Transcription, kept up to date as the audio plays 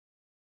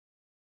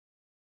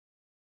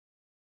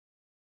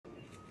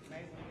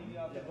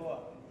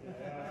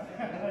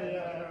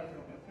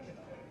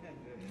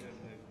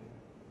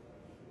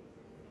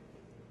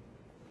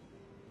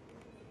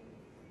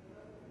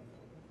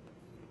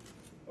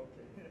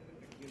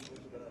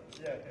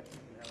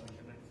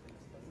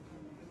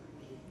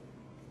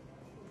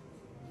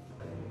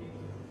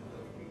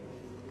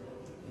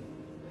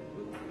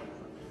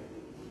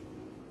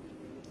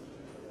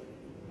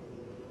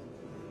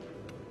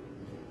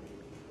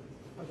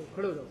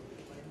खड़े हो जाओ।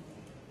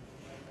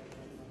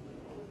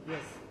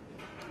 यस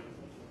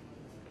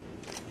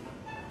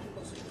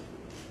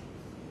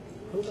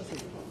हल्का सा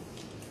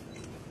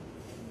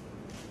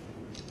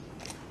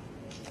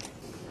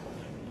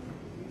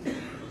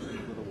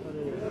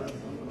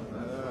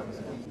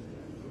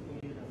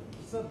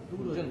सब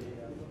दूर हो जाए।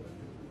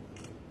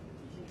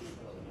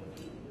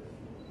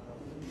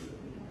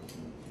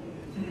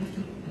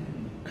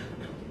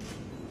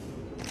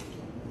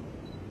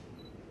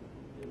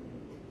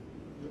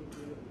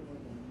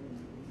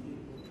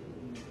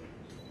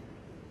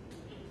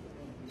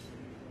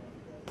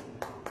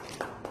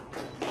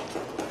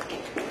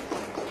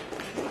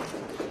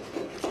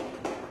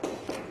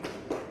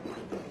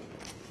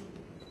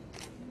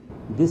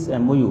 This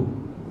MOU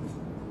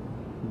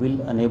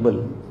will enable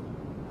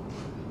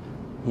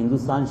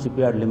Hindustan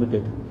Shipyard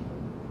Limited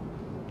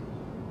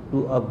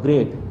to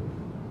upgrade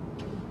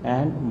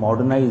and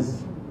modernize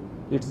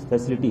its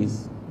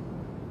facilities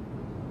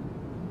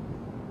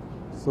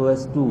so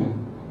as to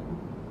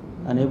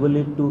enable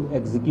it to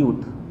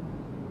execute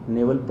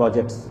naval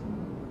projects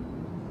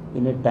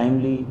in a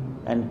timely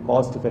and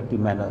cost-effective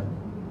manner.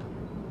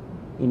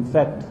 In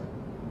fact,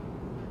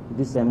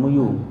 this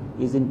MOU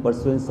is in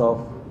pursuance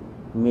of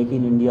Make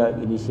in India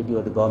initiative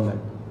of the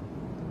government,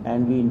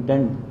 and we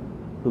intend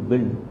to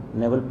build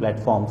naval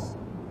platforms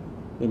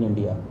in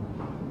India.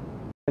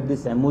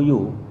 This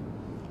MOU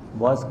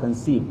was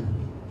conceived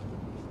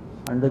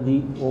under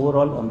the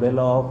overall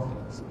umbrella of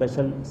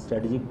special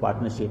strategic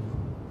partnership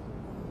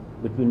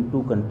between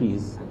two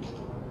countries,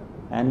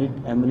 and it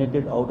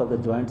emanated out of the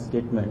joint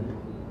statement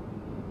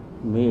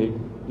made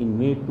in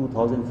May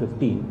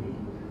 2015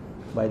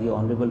 by the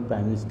Honorable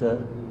Prime Minister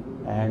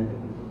and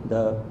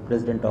the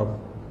President of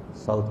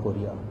South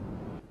Korea.